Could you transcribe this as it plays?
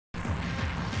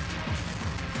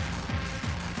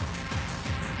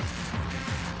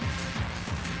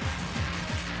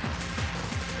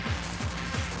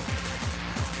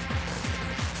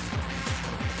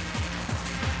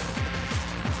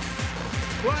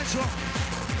hands up.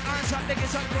 Hands up,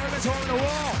 niggas up, brothers on the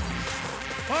wall.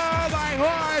 Oh my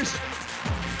gosh.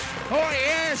 Oh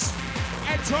yes.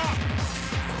 Heads up.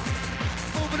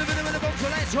 Move in a minute, bump to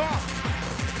heads up.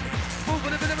 Move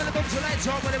in a minute, bump to heads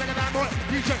up. Wait a minute, man, boy.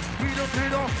 DJ, read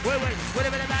up. Wait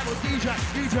a minute, man, boy. DJ.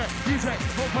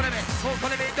 Hold on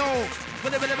a minute, no.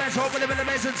 Wait a minute,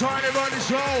 and trying to run the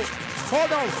show.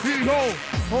 Hold on, here you go.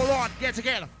 Hold on, get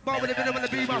together. Bob in the middle,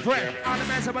 be my friend. All the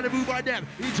mess about the move by them.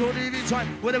 Each on the even time.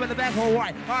 Whatever the back or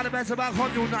white. All the mess about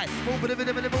Hondo night. Move in the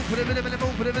middle, move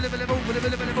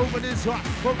this one.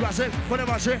 Progressive,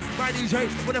 whatever shit. My DJ,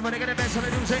 whatever they get the best on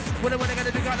the music. Whatever they get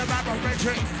the big on the map of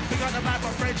Frenchie. We got the map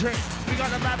of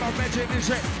Frenchie.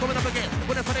 Music. Coming up again.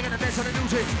 Whatever they get the best on the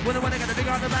music. Whatever they get the big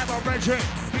on the map of Frenchie.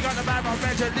 We got the map of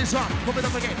Frenchie. This one. Coming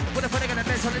up again. Whatever they get the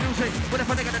best on the music.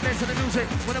 Whatever they get the best on the music.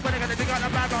 Whatever they get the big on the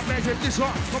map of Frenchie. This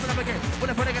one. Coming up again.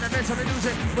 Whatever they get the best on the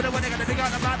music. Whatever they get the big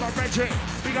on the map of Frenchie.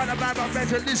 We got the map of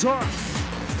Frenchie. This one.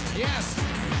 Yes.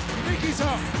 Ricky's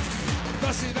up.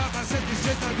 Dust it up and set this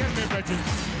shit again, my brethren.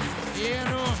 You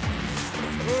know.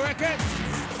 Record.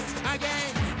 Again.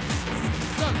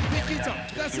 Look, pick it up.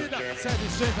 Dust it up. Set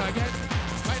this shit again.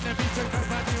 Find the beat and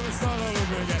continue and start all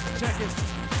over again. Check it.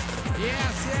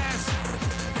 Yes.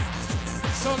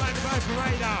 Soul 95 for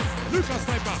right now. Lucas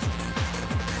Sniper.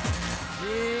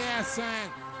 Yes, man.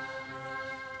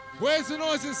 Where's the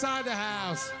noise inside the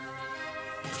house?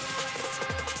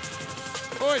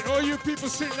 Oi, all you people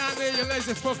sitting down there, you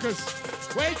lazy fuckers.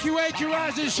 Wakey,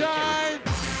 rise and shine.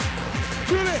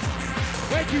 Julie,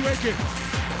 wakey.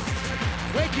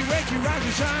 Wakey, rise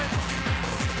and shine.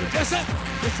 Yes, sir.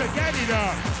 It's a gaddy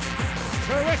dog.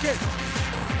 We're wicked.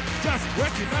 Just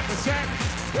working up the sweat.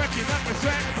 The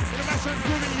master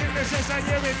grooving in the sense I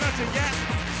hear it nothing yet.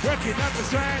 Working up the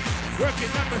sweat. Work.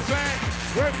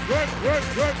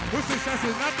 Who's success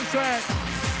is not the sweat.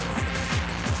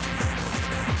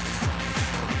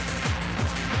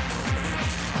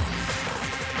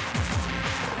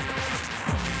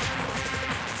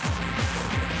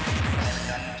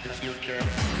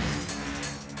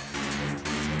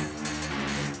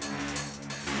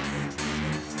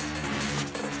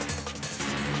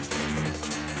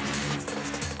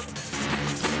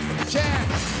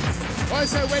 I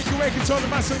say wakey, told the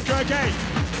master and okay.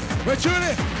 We're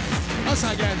tuning. Us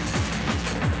again.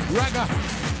 Ragga.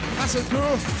 That's a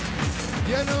crew.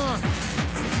 You know.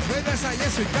 When they say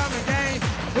yes, we come again.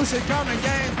 Who say come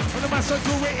again? When the master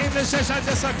crew, we in the session,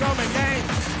 just a come again.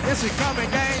 Yes, we come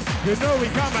again. You know we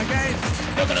come again.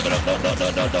 No.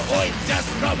 Oi, just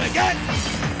come again.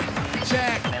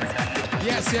 Check.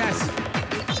 Yes.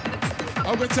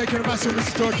 I've been taking the master with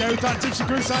the talk. Okay, we've done Gypsy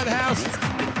Crew inside the house.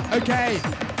 Okay.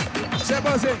 Say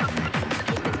what's it?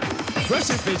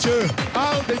 Worship picture,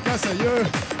 all because of you.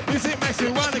 Music makes me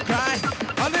wanna cry.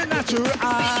 On the natural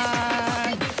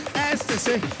eye.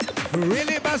 Ecstasy,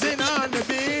 really buzzing on the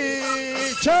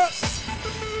beach.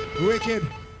 Wicked.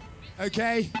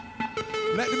 Okay.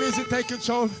 Let the music take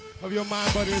control of your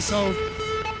mind, body, and soul.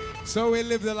 So we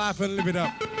live the life and live it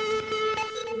up.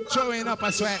 Showing up, I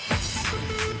sweat.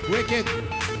 Wicked.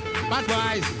 Bad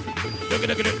boys. Look at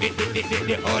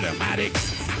the automatics.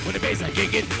 When the bass I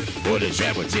kick it, or the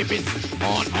treble tipping,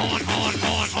 on.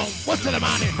 What's the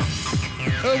morning?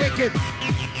 Oh, wicked.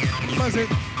 Buzzing.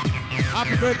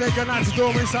 Happy birthday, going out to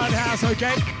Dorm inside the house,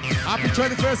 okay? Happy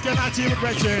 21st, going out to you,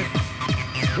 brethren.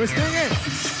 We're singing.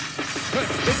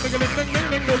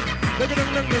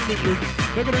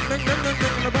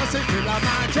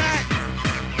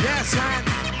 Yes, man.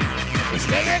 We're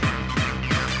singing.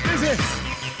 Easy.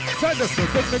 Turn this to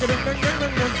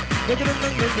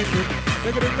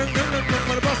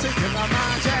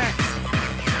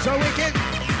so wicked.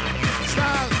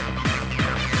 Style.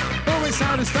 Always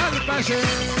sound and style and fashion.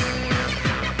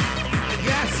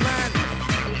 Yes, man.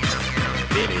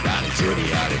 Baby, down and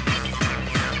Judy out it.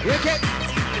 Wicked.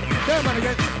 Come on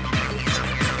again.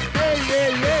 Hey,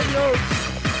 yo.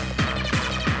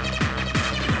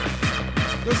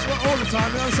 This is all the time,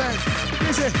 you know what I'm saying?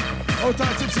 Listen. Old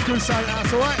time Gypsy Crew side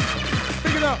house, alright?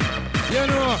 Pick it up. You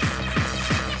know.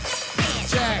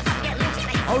 Check.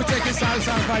 I'll take it side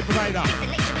vibe radar.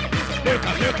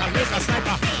 Luca,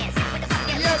 sniper.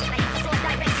 Yep.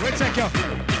 We'll take you.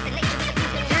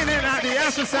 In and out the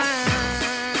house sign.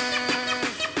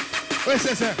 What's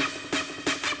this?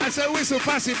 I said whistle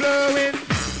passy blowing.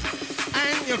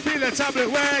 And you feel the tablet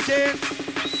working.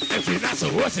 If you're not so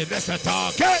what's it, that's a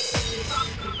talking.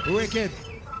 Wicked.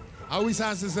 Always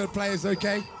answers to the players,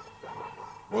 okay?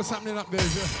 What's happening up there?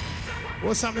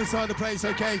 What's happening inside the place,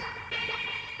 okay?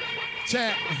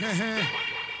 Check.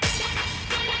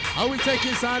 Are we taking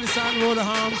inside the sound of all the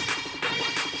harms?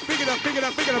 Pick it up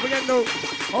again, no.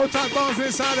 Old type bombs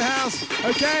inside the house,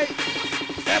 okay?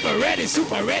 Ever ready,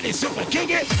 super kick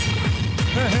it.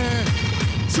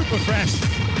 Super fresh.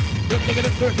 Yeah,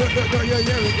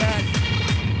 we got.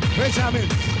 Wait a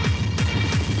minute.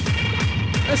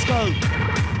 Let's go.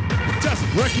 Just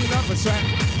working up a track.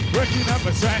 Working up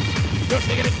a track.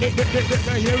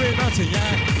 Here in nothing,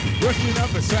 yeah. Working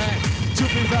up a track. Two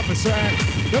things up a track.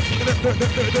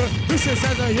 This is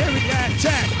as a here we got.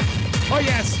 Check. Oh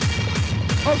yes.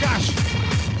 Oh gosh.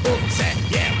 Oh set.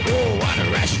 Yeah. Oh, what a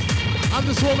rush. I'm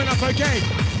just warming up, okay? You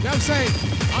know what I'm saying?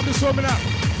 I'm just warming up.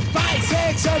 5,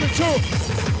 6, 7, 2.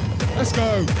 Let's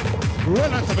go.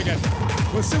 Run on top again.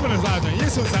 We're civilized, man.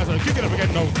 Yes, what's happening? Kick it up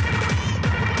again, no.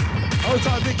 Old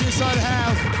time dick inside the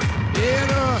house. Yeah,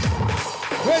 no.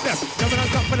 Wait there. Jumping on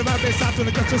top of the mountain, start to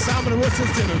the gutter sound of the roots and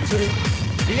still too.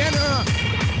 Yeah, no.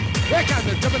 Wake up,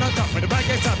 jumping on top of the back,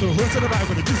 gets out to the roots of the back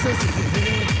with the juice and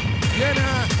yeah,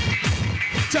 no.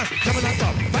 Just jumping on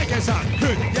top, back gets out.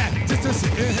 Good, yeah, just to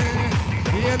see.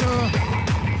 Yeah, no.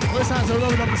 Those hands are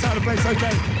rolling up inside the place,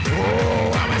 okay.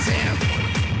 Oh, I was him.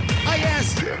 Oh,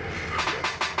 yes.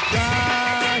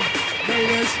 God,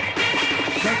 ladies.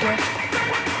 Okay.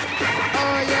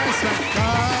 Oh, yes, thank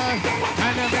God.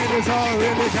 And the ladies all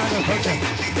really kind of okay.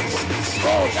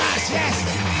 Oh, gosh, yes.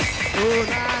 Oh,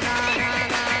 na.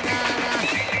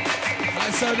 I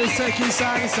saw this take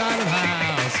inside of the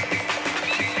house.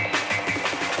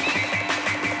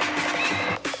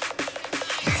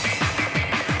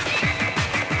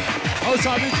 Oh,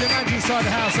 so we can land inside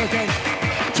the house, okay.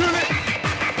 Truly,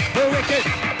 the wicked.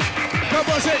 Come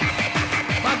on, it.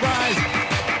 My guys.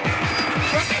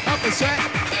 Up a sweat.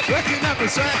 Working up a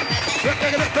sweat.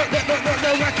 Working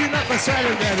up a sweat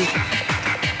again.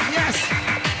 Yes.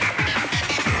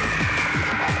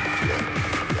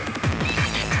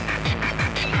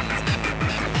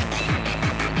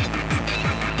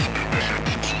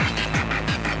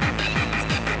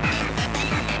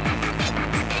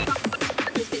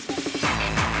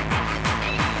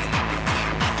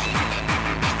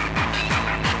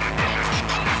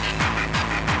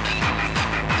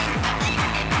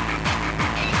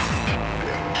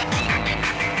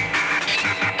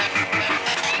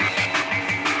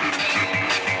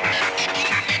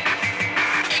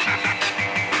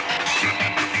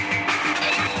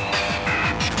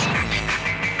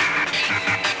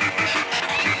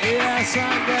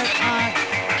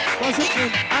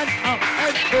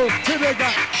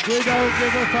 We don't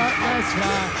give a fuck, let's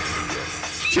fly.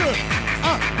 Sure,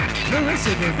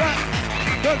 listen to that.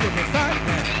 Don't give a fuck,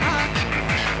 let's fly.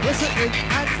 Listen in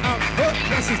and out,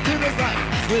 this is to the right.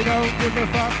 We don't give a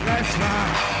fuck, let's fly.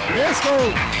 Let's go.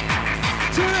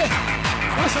 Sure,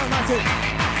 what's up, Matty?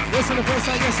 Listen to the first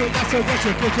time, yes, so that's so get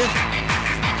you cooking.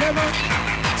 Come on,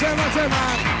 turn on.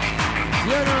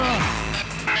 You know,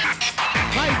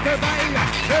 fight the baby,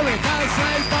 there we go,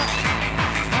 sniper.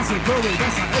 That's a glory,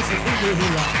 that's a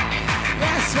hero.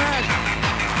 Yes, man.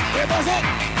 It was it.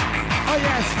 Oh,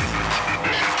 yes.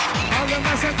 All the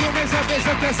mass and coolness of this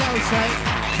outside.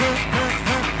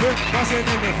 What's it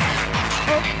in the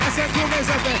oh, mass and coolness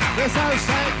of this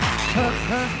outside.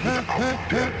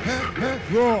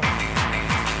 Raw.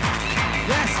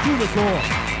 Yes, to the core.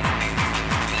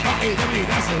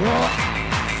 That's a raw.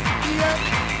 Yep.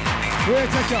 We'll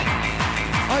take up.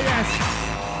 Oh, yes.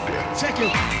 Check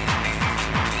it.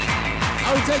 I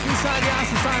will take inside the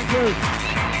house and sign crew.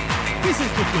 This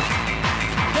is cooking.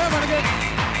 Come on again.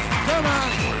 Come on.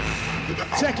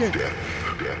 Check it.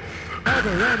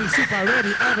 Ever ready, super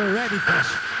ready, ever ready, fresh.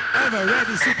 Ever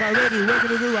ready, super ready, we're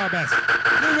gonna do our best.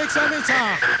 Lyrics on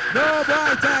guitar, no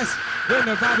boy test. When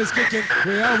the vibe is kicking,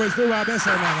 we always do our best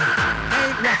on that.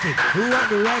 Ain't rocking, who won't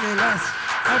do any less?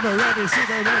 Ever ready,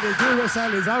 super ready, do a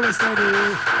sound is always steady.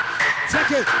 Check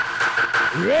it.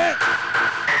 Yeah.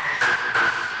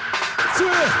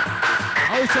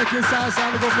 I will check inside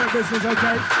sound of government business,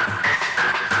 okay?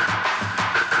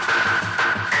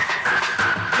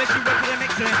 Yes, you ready to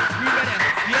mix it? You ready?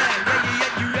 Yeah,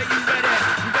 you ready? You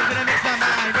ready to mix my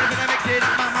mind? Ready to mix it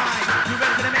in my mind? You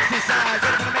ready to mix it side?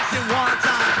 Ready to mix it one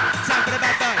time? Time for the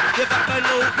bad boy, the bad boy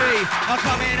Loopy. I'm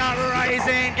coming out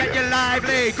rising, get you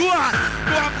lively. Go on,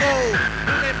 go.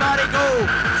 Everybody go.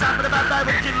 Time for the bad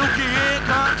boy, wicked looky in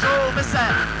control. Miss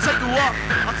that, take you up,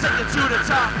 I'll take you to the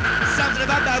top. Sounds of the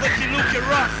bad boy, wicked looky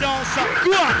rock, don't stop.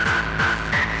 Go on.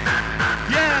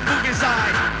 Yeah, move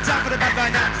inside. Time for the bad boy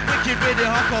now, wicked with the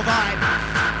hardcore vibe.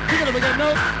 Pick it up again,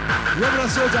 no? Regular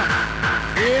soldier.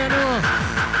 Yeah, no.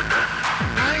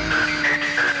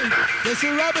 It's a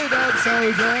rubber dub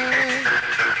soldier.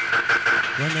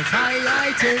 When the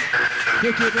fighting,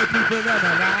 look at the people that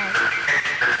are alive.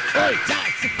 Oi,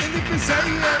 that's the thing you can say,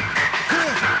 yeah.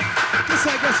 This Yes,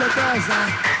 I guess it does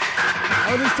now.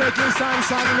 I'll just take this time,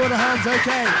 signing with the hands,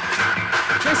 okay.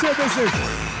 Guess what this is?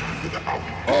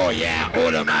 Oh yeah,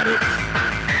 automatic.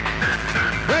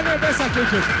 When the best I kick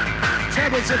it.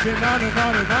 Treble chicken, on and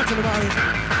on and on to the bottom.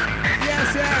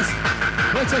 Yes, yes.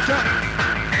 We'll take up.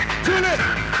 Tune it.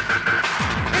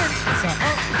 In. So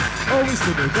up. Always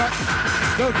to the gut.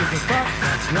 Don't give a fuck,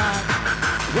 that's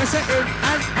right. Yes, in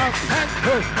and up and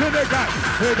go to the gut.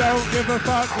 We don't give a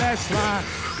fuck, let's fly.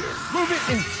 Move it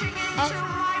in. Up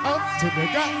to the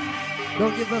gut.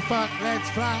 Don't give a fuck, let's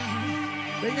fly.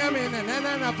 Bring them in and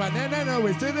then up and then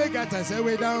always to the gut. I say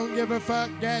we don't give a fuck,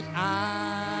 get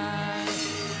high.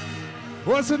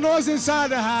 What's the noise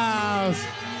inside the house?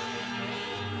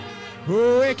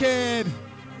 Wicked.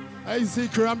 I see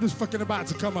crew, I'm just fucking about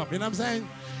to come up, you know what I'm saying?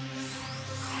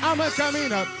 I'm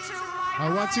coming up. I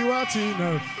want you all to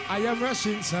know I am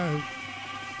rushing so.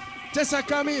 Just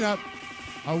coming up.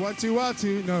 I want you all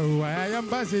to know I am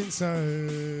buzzing so.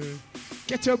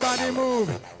 Get your body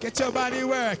moving, get your body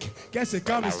working. Guess it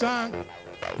coming strong.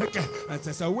 Okay. And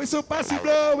just a whistle passy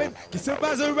blowing, get some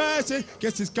buzzer rushing.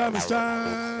 Guess it's coming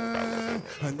strong.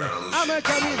 And then I'm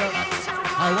coming up.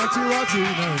 I want you all to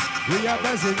know we are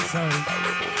buzzing so.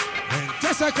 And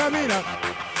just coming up.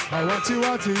 I want you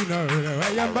all to know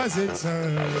I am buzzing so.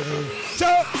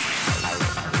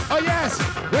 Oh yes,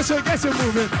 let's get you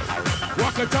moving.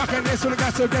 Walk and talk and this one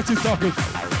got to get you talking.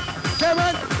 Come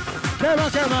on, come on,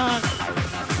 come on.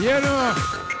 You know.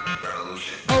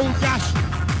 Oh gosh,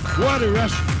 what a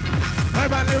rush. My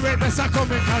body rate, that's a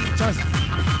coming contrast.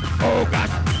 Oh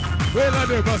gosh, we're not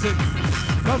the buzzing.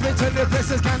 Coming to the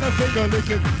places kind of finger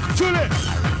licking. Truly,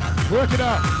 work it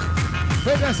out.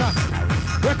 Wait, that's a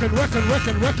working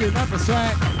up the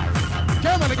sweat.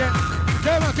 Come on again,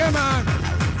 come on.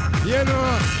 You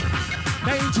know,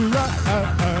 dangerous.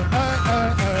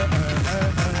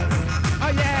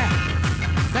 Oh yeah,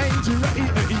 dangerous.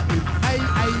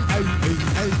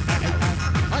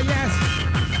 Oh yes,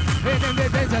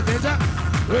 danger.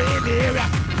 We're in the area.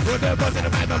 We're the buzz in the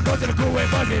pipe, I'm buzzing the cool way,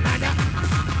 buzzing on ya.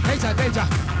 Danger.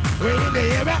 We're in the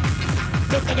area.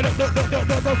 No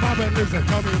problem, listen,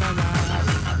 coming on ya.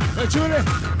 Julie,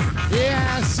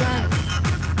 yes, son.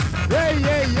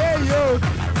 Yeah, yo.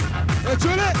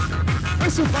 Julie,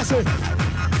 whistle passy.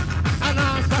 And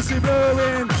arms passy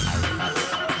blowing.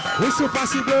 Whistle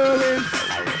passy blowing.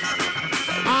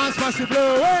 Arms passy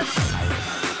blowing.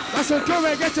 That's what come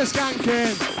and get your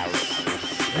skanking.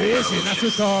 Easy, that's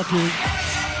what talking.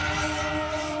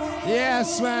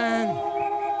 Yes, man.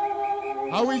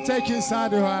 Are we taking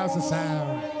inside the house of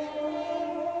sound?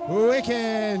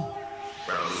 Wicked.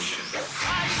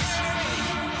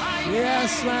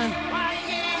 Yes, man.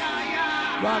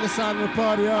 Right side of the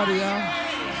party audio.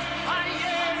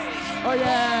 Oh,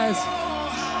 yes.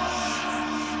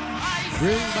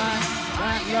 Bring back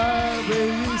that love we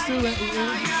used to let you in.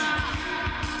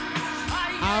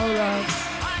 Our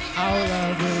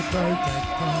love will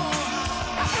protect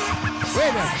us. Wait a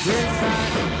minute. Bring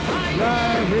back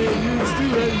love we used to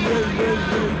let you in.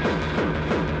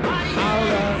 Our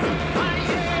love.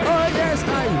 Oh, yes, I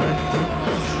will.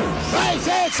 Right,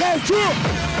 say, true.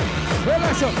 Well,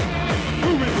 that's up.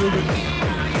 Move it.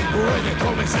 When you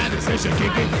come inside the session,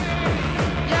 kick it.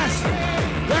 Yes,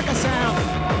 like a sound.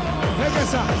 Listen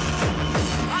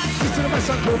to my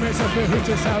son, who makes up and hit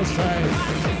his house right.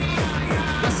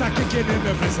 That's a kicking in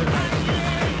the place tonight.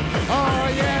 Oh,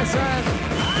 yes, man.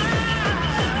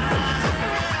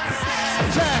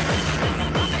 Check.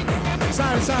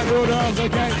 Side, hold on,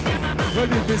 okay. We'll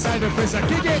be beside the place.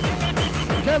 Kick it.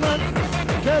 Come on.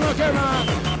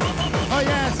 Oh,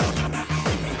 yes.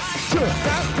 Sure,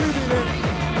 that's pretty lit.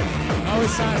 Oh,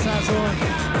 it's side on.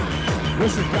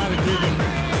 Listen, gotta dig it.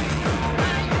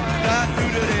 That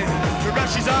it. The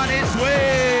rush is on its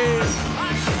way.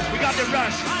 We got the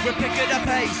rush. We're picking the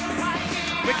pace.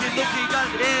 Wicked looking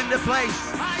in the place.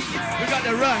 We got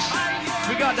the rush.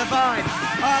 We got the vibe.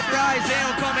 Uprising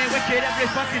will come in wicked every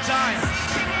fucking time.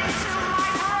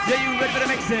 Yeah, you ready for the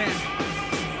mixing?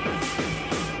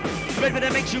 Ready for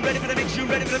the mix, you ready for the mix, you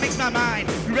ready for the mix, my mind.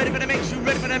 You ready for the mix, you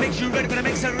ready for the mix, you ready for the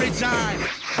mix every time.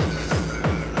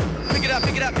 Pick it up,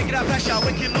 pressure.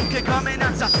 Wicked Luke coming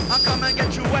answer. I'll come and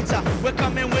get you wetter. We're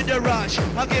coming with the rush.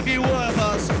 I'll give you all of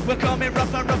us. We're coming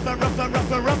rough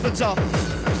and tough.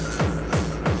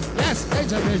 Yes,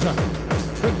 danger. Danger.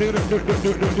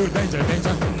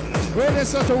 We're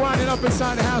just sort of winding up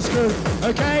inside the house crew,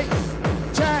 okay?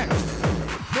 Check.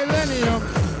 Millennium.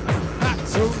 That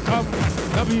soon come.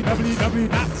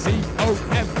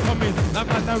 www.com coming. I'm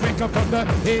on the record from the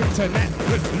internet.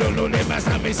 With Lulu Limas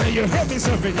and me say you hear me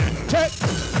something yet. Check.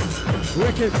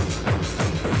 Wicked.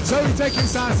 So we taking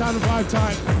sound of 5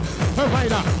 time.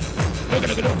 provider.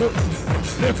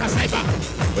 Look a sniper.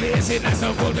 But he ain't that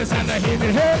some boldness and the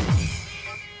hidden head.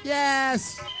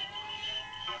 Yes.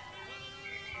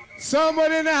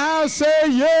 Someone in the house say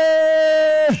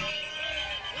yeah.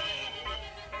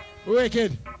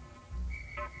 Wicked.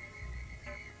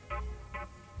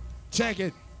 Check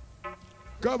it.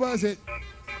 Go buzz it.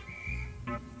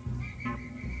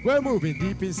 We're moving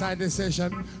deep inside the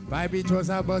session. Vibe it was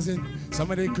a buzzing. Some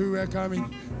of the crew are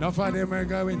coming. Enough of them are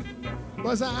going.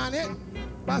 Buzzer on it.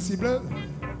 Bossy blue.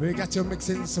 We got you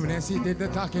mixing. Some of them see did the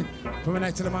talking. From the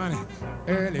night to the morning.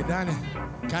 Early dawning.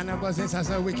 Kind of buzzing. That's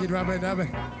a wicked rubber dubber.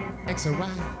 X and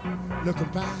Y. Looking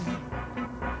fine.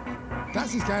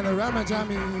 That's his kind of rama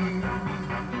jammy.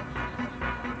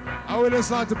 I would just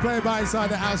like to play by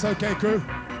inside the house. Okay, crew.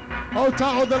 Hold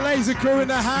tight, all the laser crew in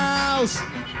the house.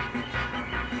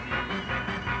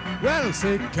 Well,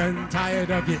 sick and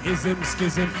tired of your ism,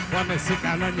 schism. Wanna sit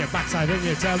down on your backside and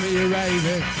you tell me you're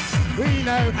raving. We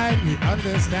know and we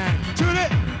understand. Tune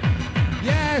it!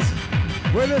 Yes!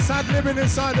 We're just sad living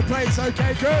inside the place,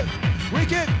 okay, good?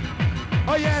 Wicked!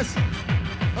 Oh, yes!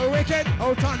 Oh, wicked!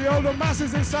 Oh, talk the older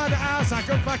masses inside the house, I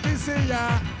can fucking see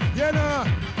ya. You know,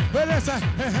 well, listen.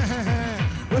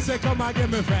 Let's say, come on,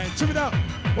 give me a friend. Tune it up!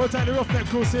 We'll take the roughneck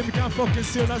crew, see if we can fucking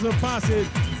see as we're passing.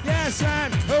 Yes,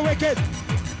 man! Oh, wicked!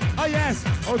 Oh yes,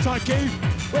 oh tight Keith,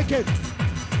 wicked.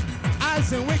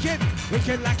 As in wicked,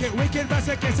 wicked like it, wicked. But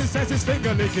I guess it says his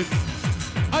finger licking.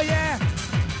 Oh yeah,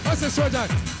 what's the soldier?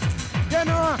 You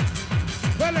know,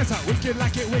 well it's like wicked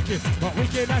like it, wicked. But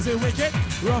wicked as in wicked,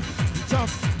 rough,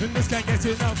 tough, and this can't get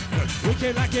enough.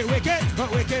 Wicked like it, wicked, but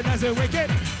wicked as in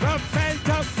wicked, rough and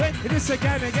tough. Wait, this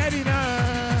again get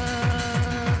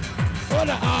enough. Hold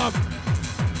the arm,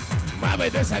 mama,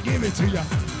 this I give it to ya.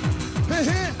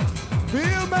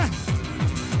 Feel me?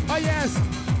 Oh yes,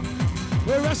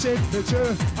 we're rushing for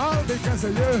you, all because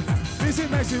of you. This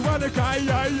makes you wanna cry,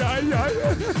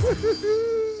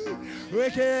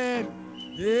 Wicked,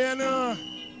 you know.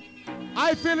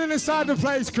 I feel it inside the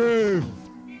place, crew.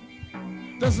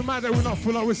 Doesn't matter, we're not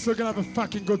full up, we're still gonna have a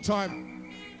fucking good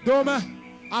time. Doma,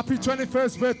 happy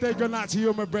 21st birthday, good night to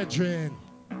you, my brethren.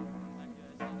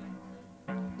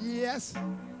 Yes.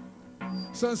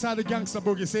 So inside the gangster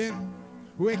boogie scene,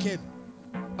 wicked.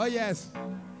 Oh yes,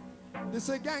 this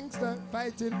a gangster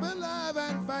fighting for love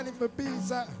and fighting for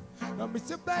peace. Don't miss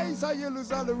your place or you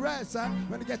lose all the rest.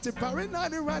 When you get your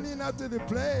paranoid and running out to the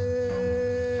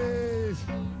place.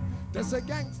 That's a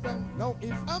gangster, no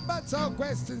if and buts or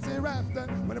questions hereafter.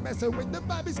 When you mess with the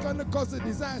vibe, it's gonna cause a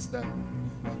disaster.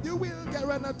 You will get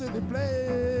run out to the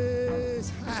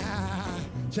place.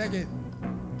 Check it.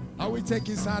 Are we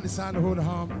taking side to side to hold the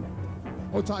harm?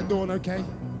 Hold tight, Dawn, okay?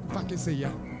 Fucking see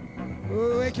ya.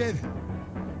 Wicked.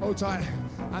 Hold tight,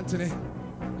 Anthony.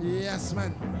 Yes,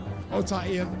 man. Hold tight,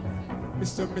 Ian.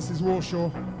 Mr. and Mrs.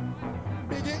 Warshaw.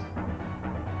 Biggie.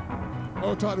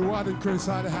 Hold tight, the Warden crew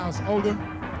inside the house. Oldham,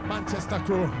 Manchester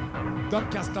crew.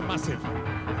 Doncaster massive.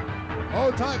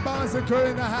 Hold tight, Barnes and crew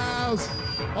in the house.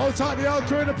 Hold tight, the old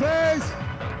crew in the place.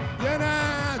 Yeah,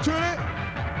 nah. Tune it.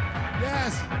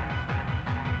 Yes.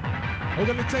 We're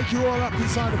going to take you all up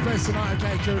inside the place tonight,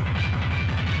 okay, crew?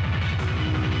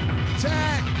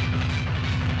 Check!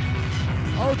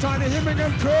 Old tiny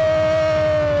Himmingham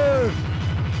crew!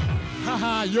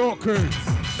 Haha, York crew.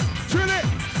 Tune it!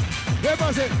 Where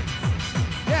was it?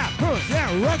 Yeah,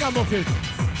 ragamuffin.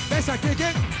 That's a kick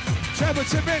it. Treble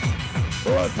chipping.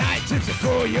 Old tight chips are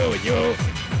cool, you and you.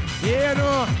 Yeah,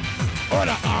 no. Or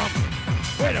the arm.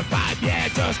 With a vibe, yeah,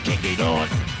 just kick it on.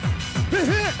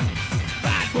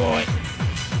 Bad boy.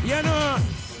 You know.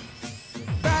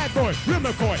 Bad boy,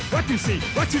 McCoy, what you see,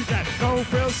 what you got? No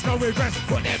frills, no regrets,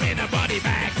 put them in a body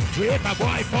bag. We hit my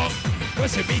boy Pop,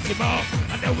 push him, beat him up.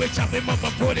 I know we chop him up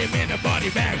and put him in a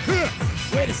body bag.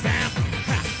 With a stamp,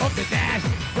 up the dash.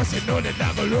 What's it know the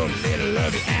double roll, little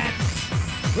lovey ad.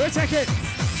 We'll check it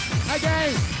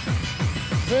again.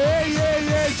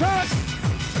 Yeah, shot.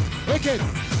 Wicked,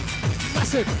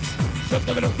 massive.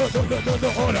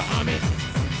 Don't order on me.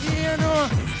 You know,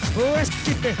 let's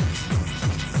keep it.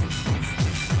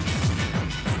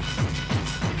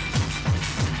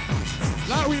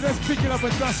 Like we just picking up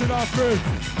and dusting our crew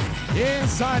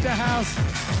inside the house.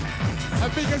 A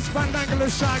big spandangular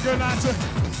shine going out to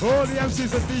all the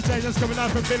MCs and DJs just coming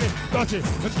out from Billy, Dodgy,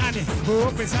 and Annie, who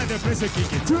up inside the place and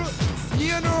kick it too.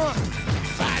 You know,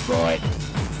 bad boy.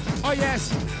 Oh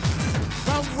yes,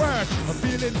 from work, I'm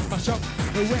feeling my shop.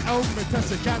 The way home, my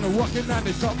test again, I'm walking down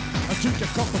the top. I drink a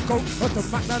cup of coke, but the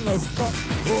McDonald's cup.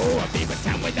 Oh, I be my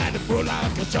time without the bull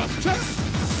out the chop.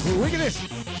 Look at this.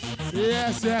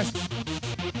 Yes.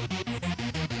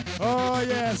 Oh,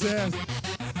 yes.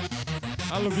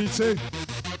 I love you too.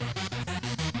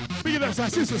 Big it up, my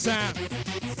sister sound.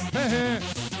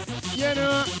 You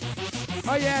know.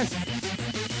 Oh yes.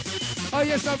 Oh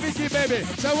yes, I'm Vicky, baby.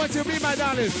 So I want you to be my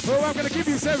darling. Oh, I'm gonna give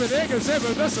you 7 acres,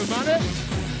 7 vessels, money.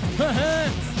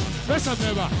 Vessel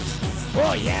never.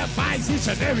 Oh yeah, mine's each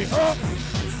and every. Oh,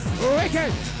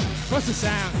 okay. What's the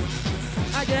sound?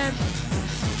 Again.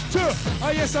 2.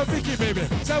 Oh yes, I'm Vicky, baby.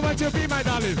 So I want you to be my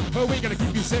darling. Oh, we're gonna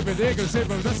give you 7 acres,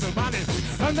 7 vessels, money.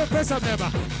 I'm the best I've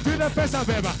ever. Do the best I've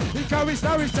ever. He carries,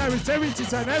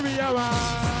 each and every hour.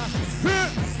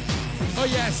 Oh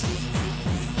yes.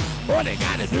 All they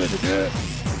gotta do is do it.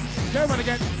 Come on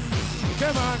again.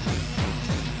 Come on.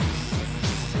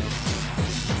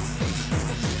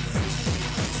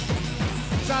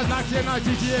 Sounds like you're not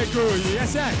GTA crew.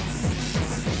 Yes, sir.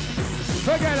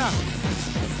 Together.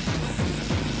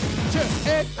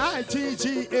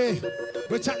 N-I-G-G-A.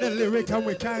 We chat the lyric and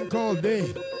we can't call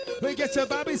day. We get to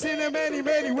Bobby's in a many,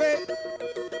 many ways.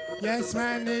 Yes,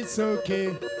 man, it's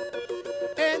okay.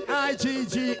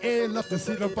 N-I-G-G-A. Love to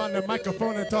sit up on the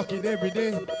microphone and talk it every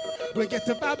day. We get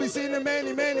to Bobby's in a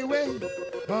many, many ways.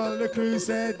 All the crew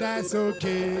said that's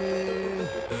okay.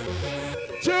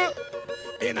 Sure.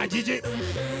 N-I-G-G.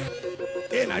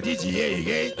 N-I-G-G-A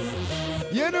again.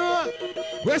 You know,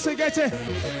 where's we get it?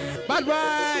 Bad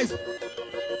boys.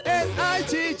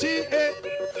 N-I-G-G-A.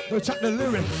 We chat the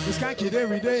lyric. We skank it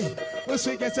every day. Where's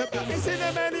we get it? It's in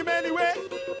a many, many ways.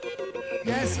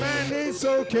 Yes, man, it's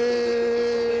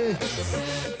okay.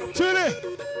 Truly.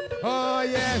 Oh,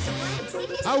 yes.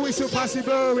 I wish you passy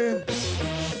blowing.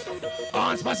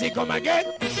 On passy come again.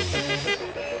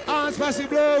 On passy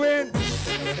blowing.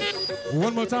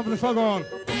 One more time for the fog on.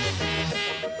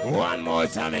 One more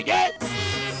time again.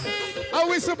 I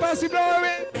wish you passy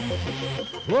blowing.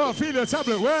 Whoa, feel the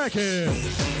tablet working.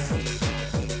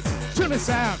 Truly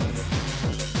sound.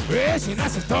 Yes, and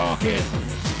that's a talking.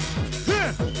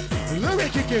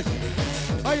 Lyric kicking.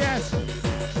 Oh yes.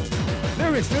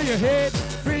 Lyrics to your head,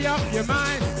 free up your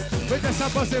mind. With the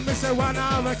supposed Mr. One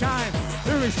of a kind.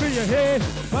 Lyrics to your head,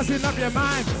 busting up your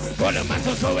mind. Put the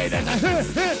muscles away, then I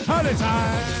hit all the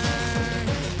time.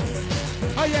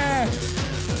 Oh yeah.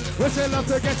 Whistle love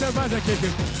to get your buzzer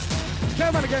kicking.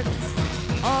 Come on again.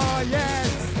 Oh yeah.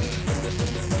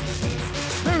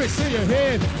 Lyrics to your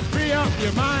head, free up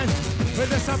your mind. With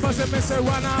the supposed Mr.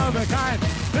 One of a kind.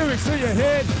 Lyrics to your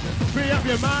head, free up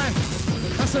your mind.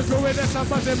 That's a good way, that's a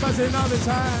buzzing all the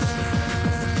time.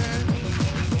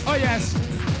 Oh yes.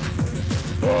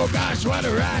 Oh gosh, what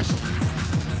a rash.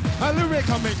 A lyric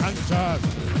coming untouched.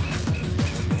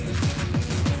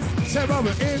 Say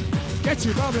bubble in, get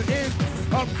you bubble in.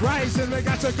 Uprising, we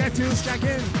got to get you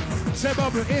skanking. Say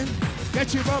bubble in,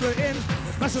 get you bubble in.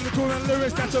 That's the cool and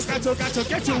lyrics, got to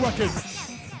get you working.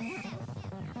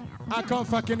 I can't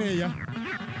fucking hear you.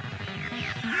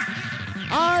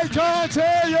 I can't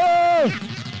hear you!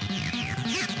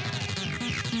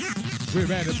 We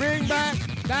better bring back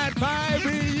that vibe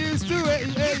we used to.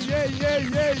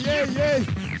 Yeah.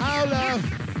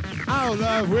 Our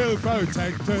love will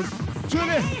protect us.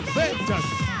 Truly, let us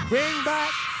bring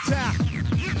back that.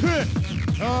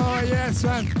 Oh, yes,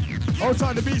 man. Hold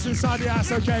tight the beats inside the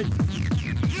ass, okay?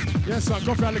 Yes, man,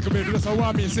 go for a little bit, that's all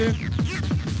I mean, see?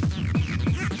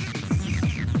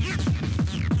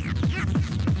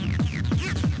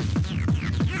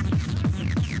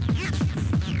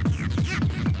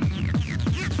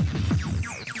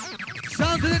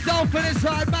 Sound to the Dolphin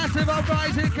inside, massive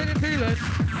uprising, can you feel it?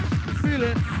 Feel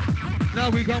it. Now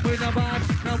we come with the vibe,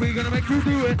 now we gonna make you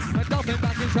do it. A Dolphin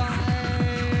back inside.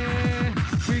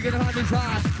 We gonna have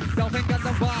inside. Dolphin got the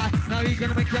vibe. Now he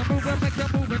gonna make you move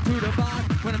into the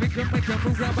vibe. When we can make you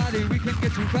move your body, we can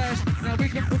get you fast. Now we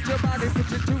can put your body,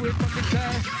 put you to it, fucking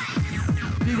cash.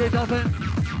 DJ Dolphin,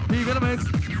 he gonna mix.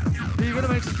 He gonna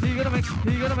mix, he gonna mix,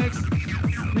 he gonna mix.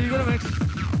 He gonna mix.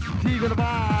 He gonna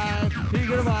vibe, he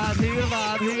gonna vibe, he gonna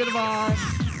vibe, he gonna vibe.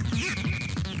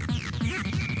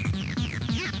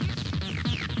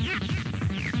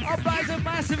 Uprising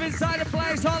massive inside the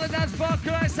place, all the dance floor,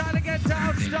 correct side again,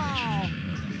 down style.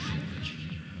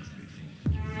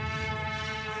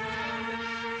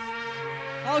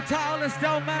 Old town is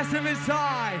still massive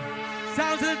inside.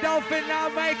 Sounds of the Dolphin now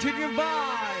making you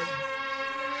vibe.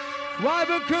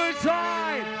 Rival crew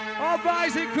inside,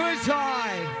 Uprising crew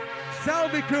inside.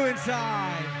 Selby crew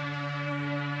inside.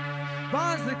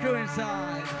 Barnsley crew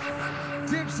inside.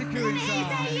 Gypsy crew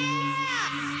inside.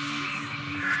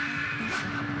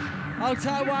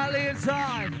 Outside Wiley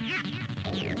inside.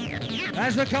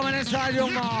 As we're coming inside your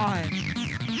mind.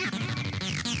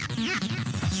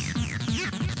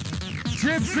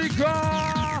 Gypsy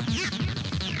car.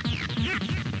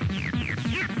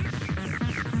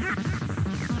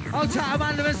 I'll tap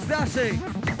Amanda and Stassi.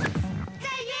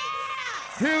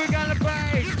 Here we're gonna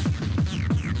break.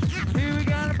 Here we're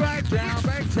gonna break down,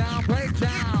 break down, break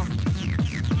down.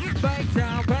 Break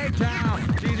down, break down.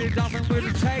 DJ Dolphin with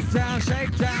a takedown,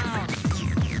 shakedown.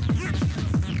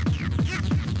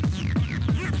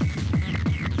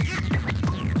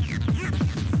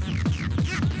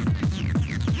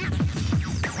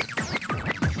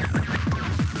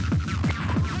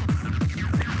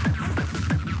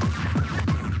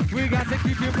 We got to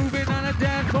keep you moving on the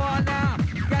dance floor now.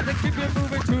 Got to keep you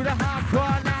moving to the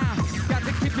hardcore now. Got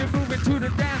to keep you moving to the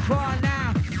dance floor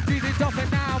now. DJ Dolphin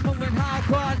now, moving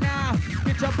hardcore now.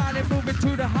 Get your body moving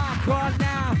to the hardcore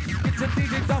now. Get your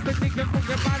DJ Dolphin, he can move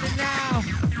your body now.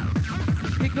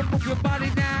 He can move your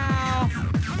body now.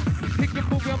 He can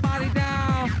move your body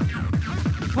now.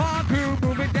 Hard crew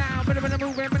moving down. Minimum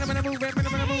moving, minimum moving,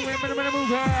 minimum moving, minimum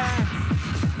moving.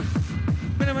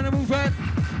 Minimum moving,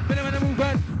 minimum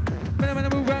moving.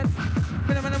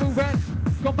 Minimum movement,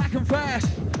 go back and fast.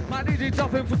 My DJ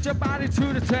Dolphin, put your body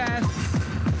to the test.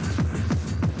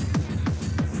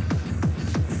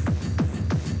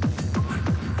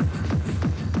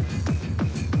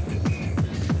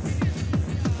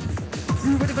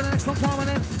 You ready for the next one,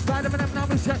 prominent? Ride a minute, now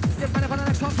we check. Get ready for the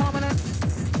next one, prominent.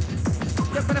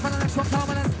 Get ready for the next one,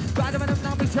 prominent. Ride a minute,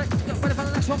 now we check. Get ready for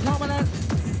the next one, prominent.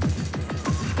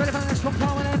 Ready for the next one,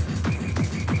 prominent.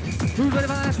 Who's ready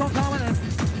for the next one, prominent?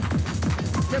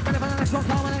 Get ready for the next one,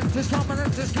 coming. It's coming,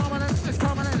 it's coming, it's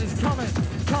coming, it's coming,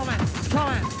 coming,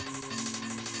 coming.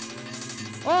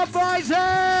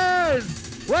 Uprising!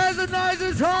 Where's the noise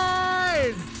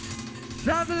inside?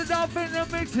 Sounds of the Dolphin, they're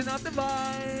mixing up the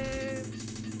vibe.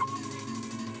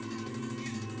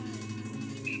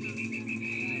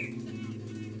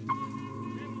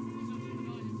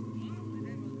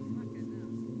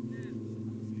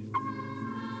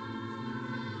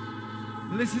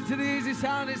 Listen to the easy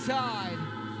sound inside.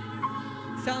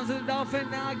 Sounds of the Dolphin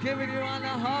now giving you on a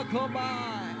hardcore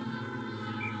vibe.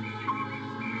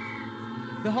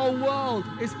 The whole world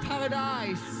is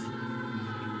paradise.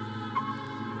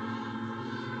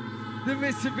 The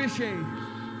Mitsubishi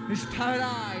is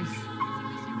paradise.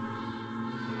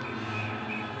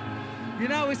 You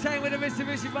know we're saying with the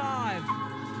Mitsubishi vibe.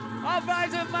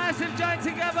 Uprising massive joint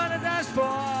together on the dance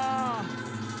floor.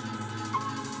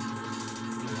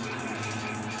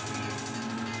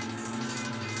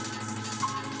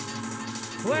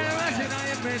 When I'm rushing on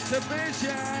your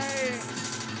Mitsubishi,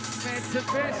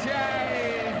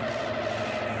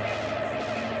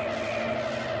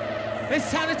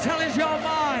 it's time to challenge your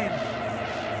mind.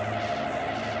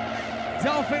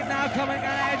 Dolphin now coming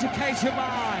and educate your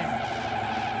mind.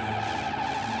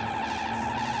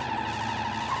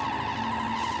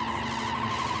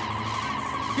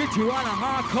 Get you on a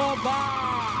hardcore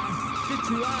bar. Get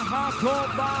you on a hardcore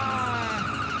bar.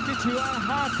 Get you on a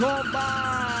hardcore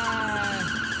bar.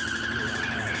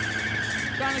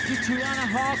 Gonna get you on a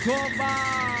hardcore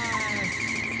vibe.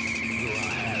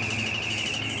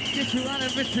 Get you on a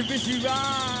Mitsubishi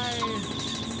ride.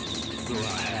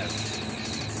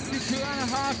 Get you on a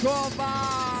hardcore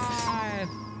vibe.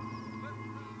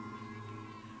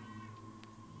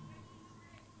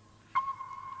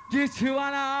 Get you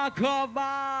on a hardcore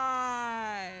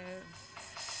vibe.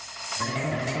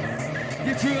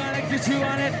 Get you on it, get you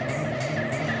on it.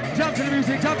 Jump to the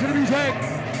music, jump to the music.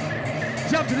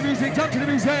 Jump to the music, jump to the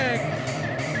music.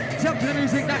 Jump to the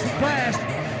music, nice and fast.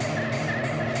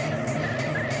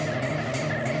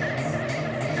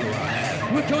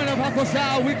 We're coming up hardcore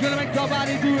style, we're gonna make your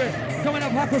body do it. Coming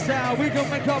up hardcore style, we're gonna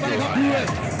make your body come do it.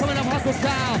 Coming up hardcore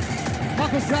style,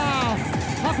 hardcore style,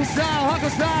 hardcore style,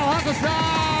 hardcore style, hardcore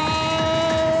style.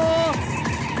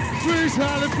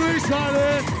 Freestyling,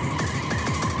 freestyling.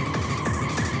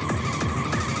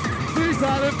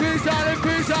 Freestyling, freestyling,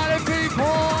 freestyling,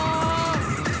 people.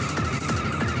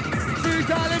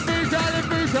 Freestyling, freestyling,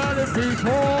 freestyling,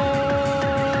 people.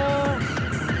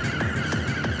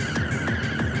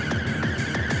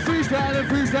 Freestyling,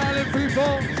 freestyling,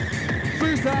 people.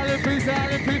 Freestyling,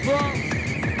 freestyling, people.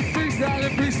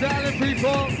 Freestyling, freestyling,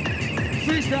 people.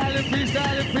 Freestyling,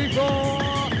 freestyling, people.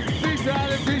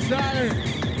 Freestyling, freestyling.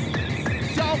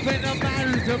 Dolphin, the man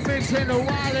who's a mix in the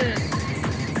wallet.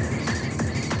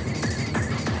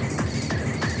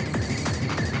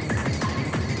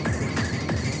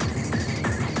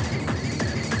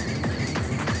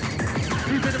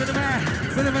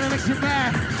 Been a mix you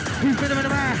mad. He's been a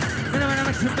mad. Been a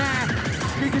mix you mad.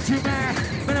 He gets you mad.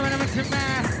 Been a mix you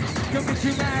mad. Don't get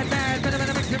you mad, mad. Been a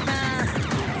mix you mad.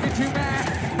 Get you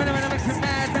mad. Been a mix you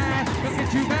mad, mad. Don't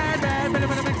get you mad, mad. Been a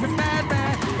mix you mad,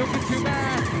 mad. Don't get you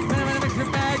mad. Been a mix you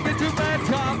mad. Get you mad,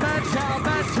 talk, mad, talk,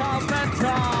 mad, talk, mad,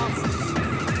 talk.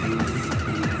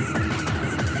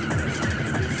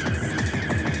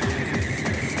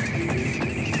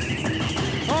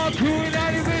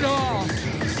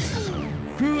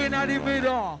 out the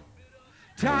middle.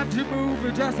 Time to move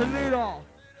it just a little.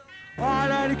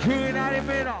 All of the queen out the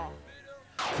middle.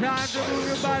 Time to move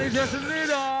your body just a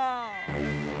little.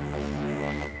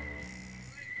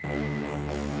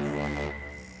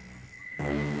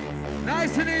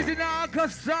 Nice and easy now,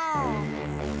 custom.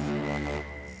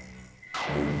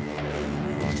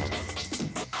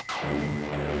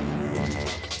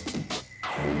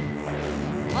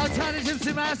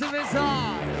 Alternative massive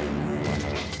inside.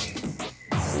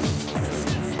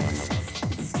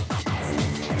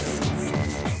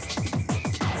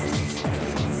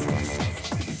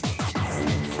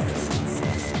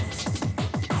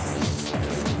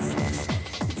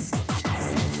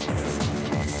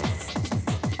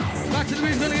 Back to the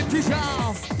beat, gonna get too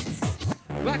sharp.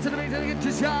 Back to the beat, gonna get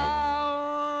too sharp.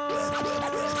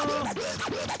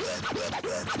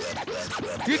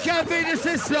 You can't beat the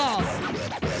system.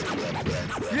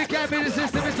 You can't beat the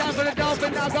system. It's time for the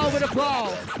Dolphin. Now go with the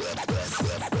pro.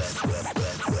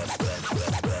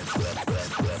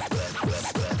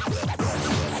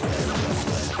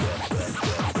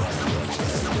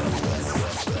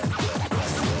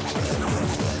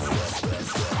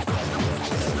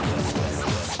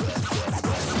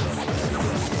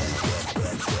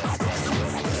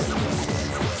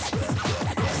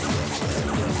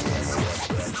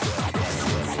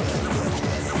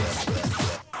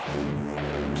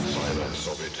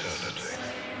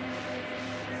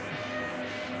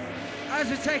 As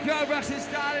we take over, rushing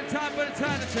style in time for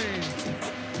eternity.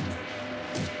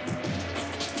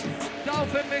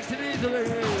 Dolphin makes it easily.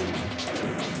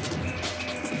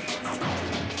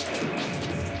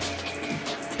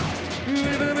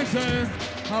 Live in the mission.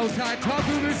 Hold tight, talk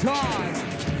to the time.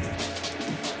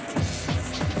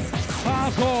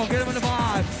 Hardcore, get him in the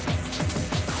vibe.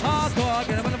 Hardcore,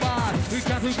 get him in the vibe. We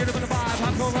got to get him in the vibe.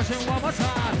 Hardcore rushing one more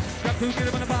time. Got to get him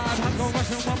in the vibe. Hardcore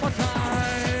rushing one more time.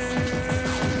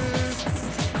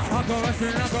 I'll go rushing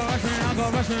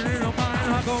in your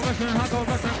mind. I'll go rushing, back with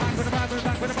the vibe,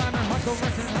 back with the vibe. I'll go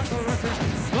rushing,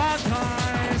 long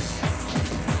time.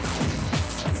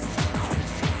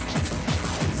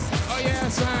 Oh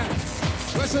yes, man.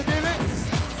 What's the deal?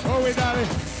 Oh, we got it.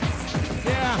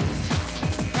 Yeah.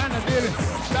 Kinda did it.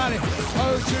 Got it.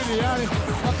 Oh, Judy, got it.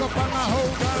 Walk up on my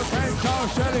whole girlfriend called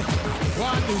Shelly.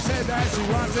 One who said that she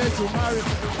wanted to marry.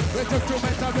 We took 2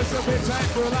 minutes of this a bit time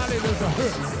for Lolly. There's a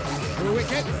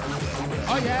wicked.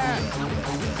 Oh yeah.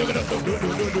 Do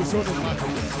so this man.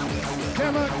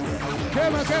 Come on.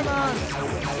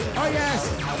 Oh yes.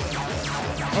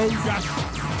 Oh gosh.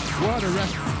 What a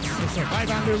rest. It's a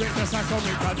 500 witness I come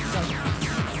in condition.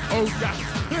 Oh gosh.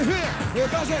 Here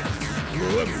does it.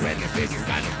 When the fish is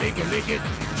kind of big and lick it.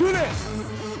 Julie.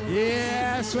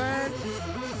 Yes, man.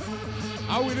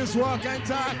 Oh, we just walk and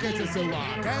talk, it's a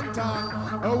walk and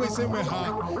talk. Oh, it's in my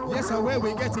heart. Yes, where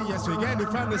we get it, yes, we get it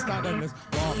from the start of this.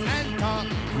 Walk and talk,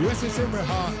 yes, it's in my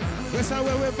heart. Yes,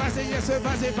 where we pass it, yes, we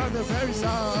pass it from the very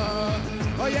start.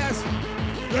 Oh, yes,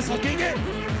 yes, we're king it.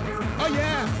 Oh,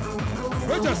 yeah,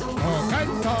 we just walk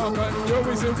and talk, and you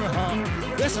always in my heart.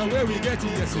 Yes, where we get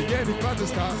it, yes, we get it from the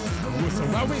start. Yes,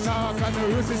 when we talk, and the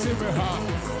roots is in my heart.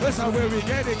 Yes, where we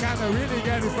get it, kind of really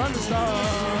get it from the start.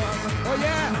 Oh,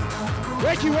 yeah.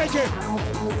 Wakey, wakey.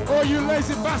 Oh, you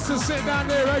lazy bastards sitting down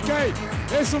there, okay?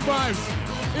 Here's some vibes.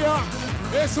 Yeah,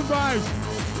 here's some vibes.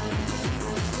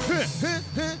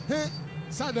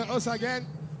 Sound us again.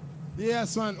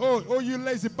 Yes, man. Oh, you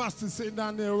lazy bastards sitting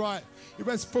down there, right? You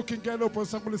best fucking get up or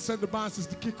someone to send the bouncers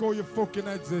to kick all your fucking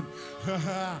heads in.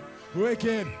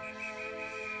 Wicked.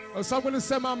 Or someone to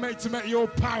send my mate to make your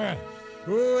power.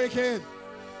 Wicked.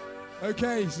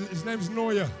 Okay, his name's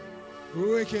Noya.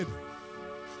 Wicked.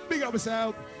 Big up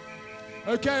yourself.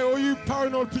 Okay, all you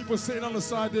paranoid people sitting on the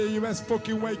side there, you best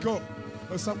fucking wake up.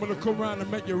 Or someone to come around and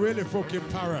make you really fucking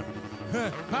para.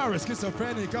 Para,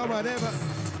 schizophrenic, or whatever.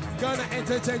 Gonna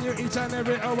entertain you each and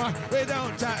every hour. We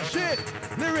don't chat shit.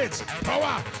 Lyrics,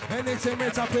 power. Anything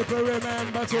makes our people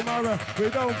remember tomorrow. We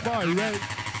don't violate.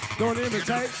 Don't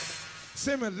imitate.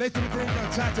 Simulate the thing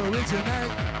and try to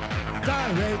originate.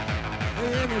 Direct.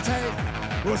 Imitate.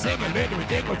 We'll sing a little bit,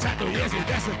 they go chat to yes,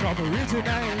 that's a proper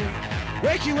originate.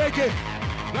 Wakey, wakey,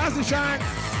 rise and shine.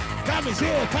 Time is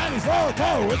here, time is all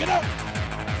toe. Wake it up.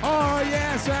 Oh,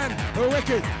 yes, man,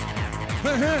 wicked.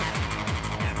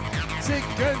 Sick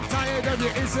and tired of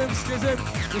your ism, schism.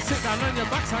 You sit down on your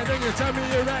backside and you tell me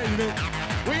you're raving.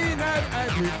 We know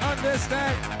and we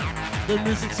understand. The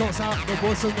music sorts out the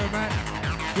voice of the man.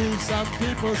 Fool some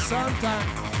people sometime,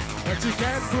 but you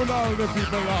can't fool all the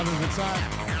people all of the time.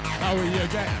 How will you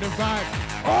get the vibe?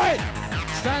 Oi!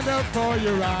 Stand up for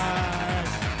your rights.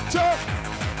 Jump!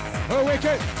 Oh,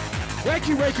 wicked!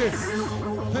 Wakey, wakey!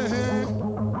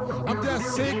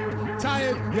 sick,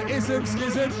 tired, you're ism,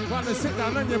 schism. Wanna sit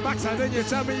down on your backside and you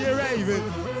tell me you're raving.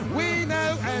 We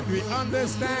know and we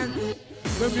understand.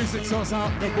 The music sorts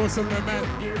out the bosom of men.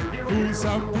 Who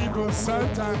some people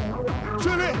sometimes.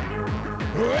 Truly,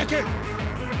 wicked.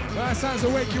 That sounds a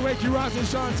wakey, rise and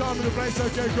shine, time in the place,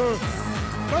 okay, good.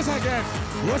 Once again,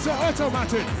 what's an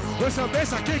automatic? What's a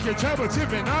bass, I kick your treble,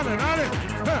 tipping on and on it.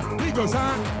 He goes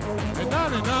on and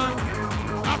on and on.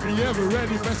 I'll be ever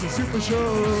ready, best of super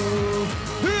show.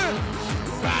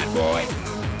 Bad boy,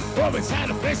 oh, inside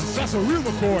the place, it's just a real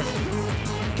McCoy.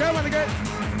 Come on again,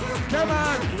 come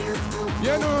on.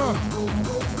 You know,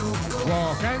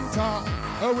 walk and talk,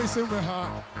 always in my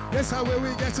heart. That's how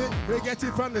we get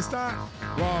it from the start.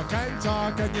 Walk and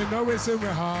talk, and you know it's in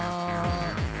my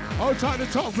heart. Hold tight the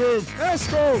top room, let's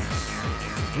go.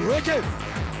 Wicked,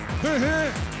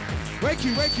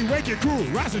 wakey, cool,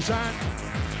 rise and shine.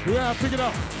 Yeah, pick it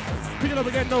up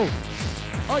again, no.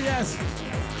 Oh yes,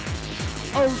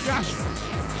 oh gosh,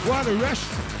 what a rush.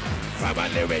 Baba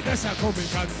Lewe, that's how coming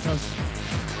contest.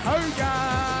 Oh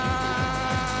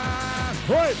gosh,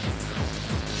 wait.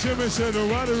 Jimmy said,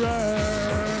 what a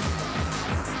rush.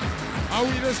 And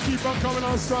we just keep on coming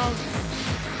on strong.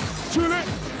 Truly,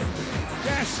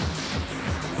 yes,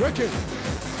 wicked.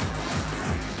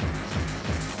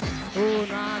 Oh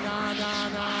na na na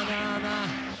na na na.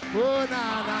 Oh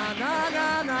na na na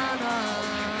na na na.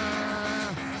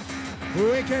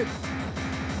 Wicked.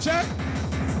 Check.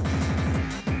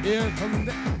 Here from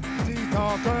the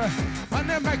talker. And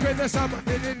then back with the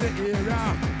something in the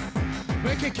area.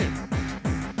 We're kicking.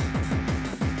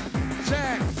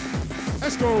 Check.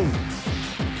 Let's go.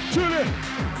 Truly.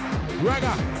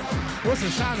 Ragga. What's the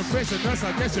sound of pressure? That's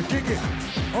I guess you're kicking.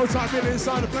 All time in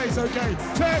inside the place, okay.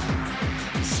 Check.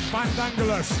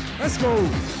 Spandangulous. Let's go.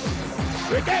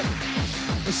 Wicked.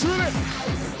 Let's shoot it.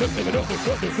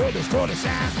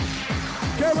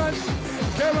 Come on.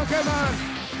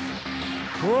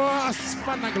 Oh,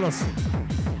 Spandangulous.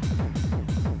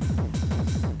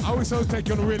 I always take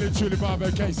you on a really truly barber,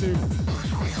 okay, soon.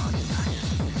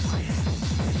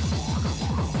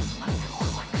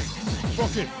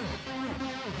 Fuck it.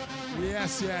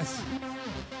 Yes.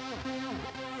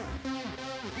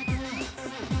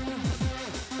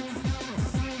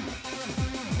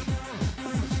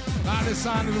 Now the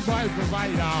sound of the vibe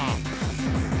provider.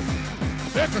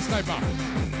 Echo sniper.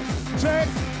 Check.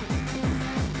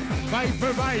 Vibe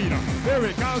provider. There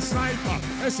we go, sniper.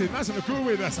 That's it, that's the cool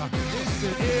with us. It's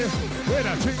in here with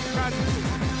a chink back.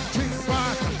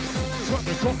 It's what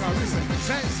the cook are missing.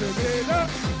 Sense of it up.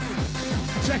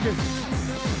 Check it.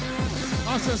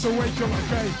 I'll just wake up,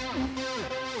 okay?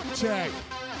 Check.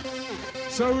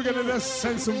 So we're gonna just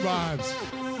send some vibes.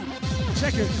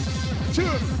 Check it.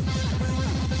 Tune.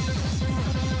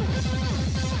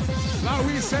 Now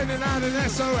we sending out an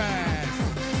SOS.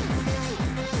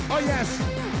 Oh yes.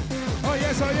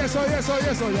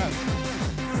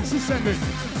 She's sending.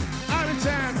 Out of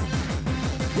time.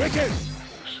 Wicked.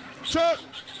 Shoot.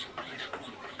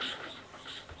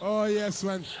 Oh yes,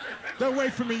 man. Don't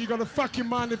wait for me, you got a fucking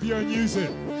mind if you don't use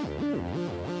it.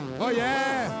 Oh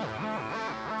yeah.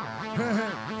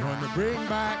 Wanna bring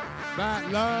back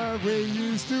that love we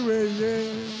used to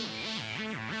have.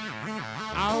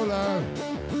 Our love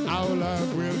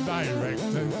will direct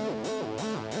us.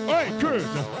 Oi, good.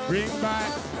 Bring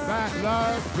back that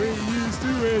love we used to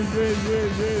have.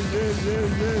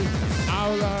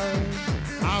 Our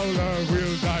love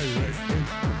will direct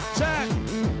us. Chat.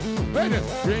 Wait a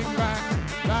bring back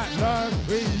that love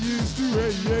we used to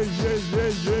have.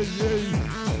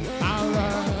 Our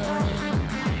love.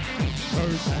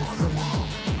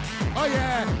 Oh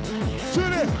yeah.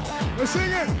 Shoot it. Let's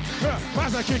sing it.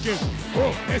 Pass a kick it.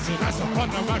 Oh, that's a fun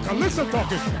number. Listen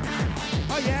talking.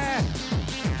 Oh yeah.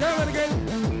 Come on again.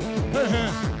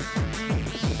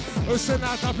 Oh, send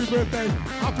out happy birthday.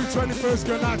 Happy 21st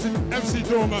going out to MC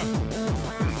Doma.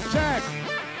 Check.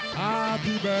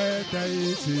 Happy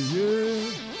birthday to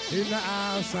you in the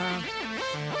house.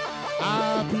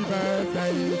 Happy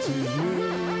birthday to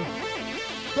you.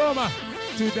 Doma,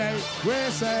 today we're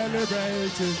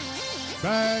celebrating.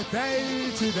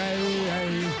 Birthday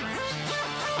today.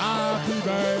 Happy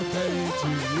birthday to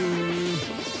you.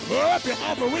 Up you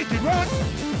have a wicked run.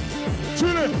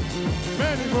 Truly,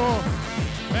 many more.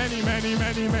 Many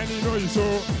know you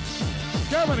so.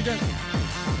 Come on again.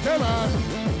 Come on.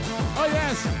 Oh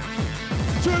yes.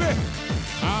 Truly.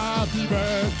 Happy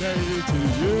birthday to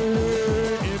you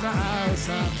in the house.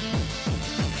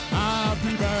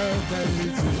 Happy birthday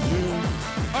to you.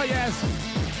 Oh yes.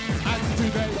 And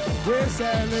today we're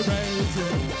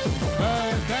celebrating.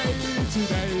 Birthday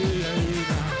today.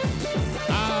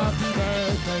 Happy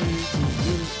birthday to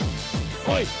you.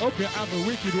 Oi, hope you have a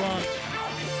wicked one.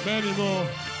 Many more,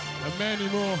 and many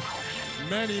more.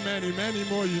 Many, many, many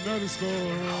more. You know the score.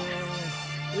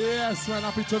 Yes, man.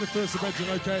 Happy 21st of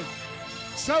Benjamin, okay?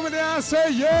 Somebody else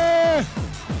say, yeah!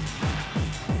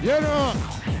 You know,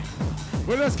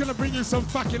 we're just going to bring you some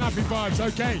fucking happy vibes,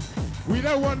 okay? We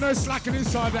don't want no slacking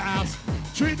inside the house.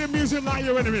 Treat the music like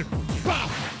your enemy. Bah!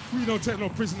 We don't take no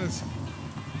prisoners.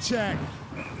 Check.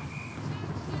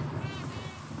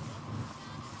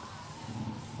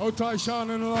 Hold tight, Sean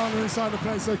and Alana inside the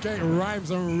place, okay?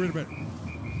 Rhymes and rhythm.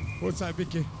 What's that,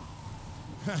 Vicky?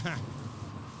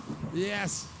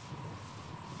 Yes.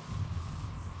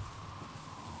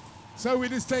 So we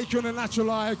just take you on a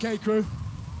natural high, okay, crew?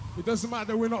 It doesn't matter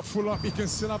that we're not full up, you can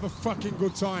still have a fucking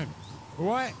good time.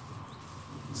 Alright?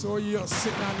 So you got to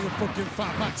sit down on your fucking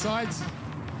fat backsides.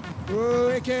 Oh,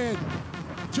 wicked.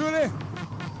 Julie.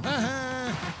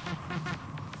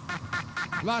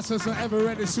 Last person ever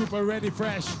ready, super ready,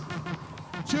 fresh.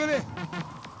 Julie.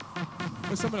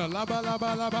 There's some of the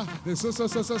laba, they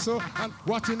so, and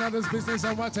watching others' business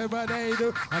and whatever they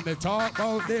do. And they talk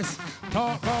about this,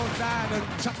 talk about that, and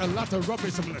chat a lot of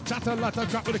rubbish, some of the chat a lot of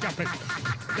crap with the captain.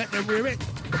 Let them wear it,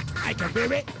 I can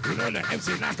wear it. You know the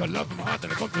MC like a love my heart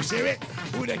and I come to share it.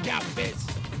 Who the cap fits,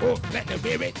 oh, let them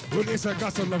wear it. Who this I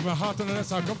got to love my heart and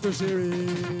that's I come to share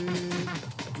it.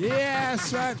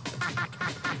 Yes, man.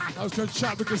 I was going to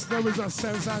chat because nobody's got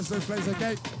sense to this place,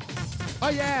 okay? Oh,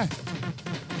 yeah.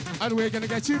 And we're gonna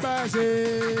get you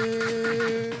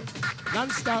buzzing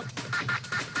non-stop.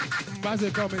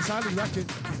 Buzzing coming, sound is rocking.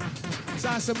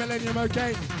 Sounds to millennium,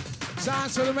 okay?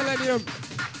 Sounds to the millennium.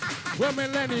 Well,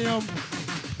 millennium,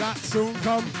 that soon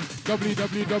come.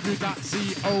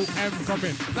 www.com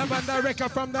coming. The band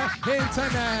record from the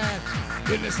internet.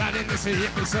 In the side, in the sea,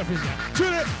 hit me surfing.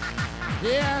 Tune it.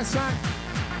 Yes, man.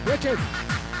 Wicked.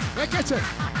 Wicked it.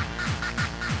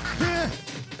 Yeah.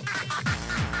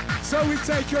 So we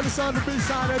take you on the side of the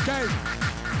B-side, okay?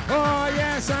 Oh,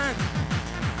 yes, and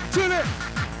tune it.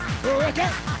 Oh,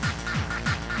 okay.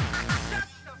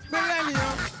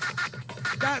 Millennium.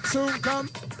 That soon come.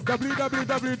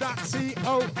 www.com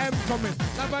coming.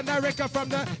 Love and record from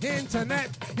the internet.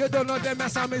 You don't know them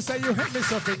as I may say you hit me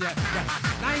something yet. Yeah.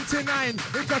 99,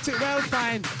 we got it well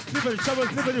fine. Live the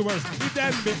troubles, live the worst, leave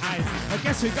them behind. I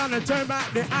guess we're gonna turn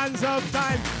back the hands of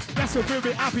time. Guess we'll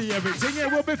be happy, everything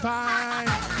it will be fine.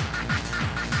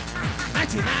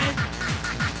 99.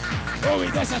 Oh, we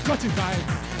just a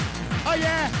 45. Oh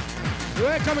yeah.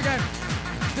 Here come again.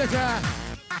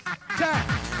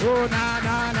 Oh na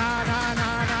na na na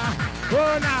na na.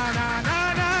 Oh na na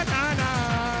na na na na.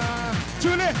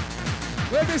 Julie,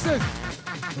 where this is?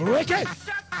 Wicked.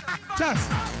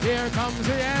 Just here comes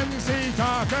the MC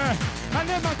talker, and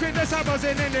the macriness are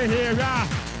buzzing in the area.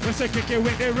 We're so kicking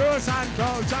with the rules and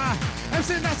culture.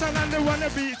 MC Nassan and the one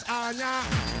that beats Anya.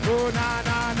 Oh na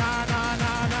na na na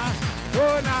na na.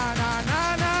 Oh na na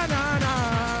na na na na.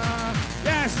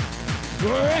 Yes.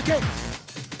 Wicked.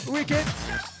 Wicked.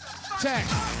 Check.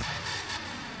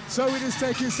 So we just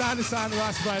take you side to side,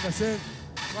 right, right, that's it.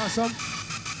 Awesome.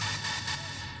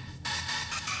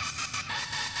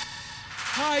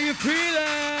 How you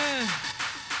feeling?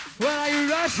 What are you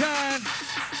rushing?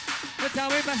 Tell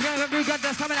me, you got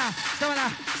the stamina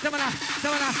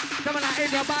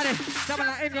in your body,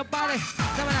 stamina in your body,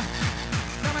 stamina.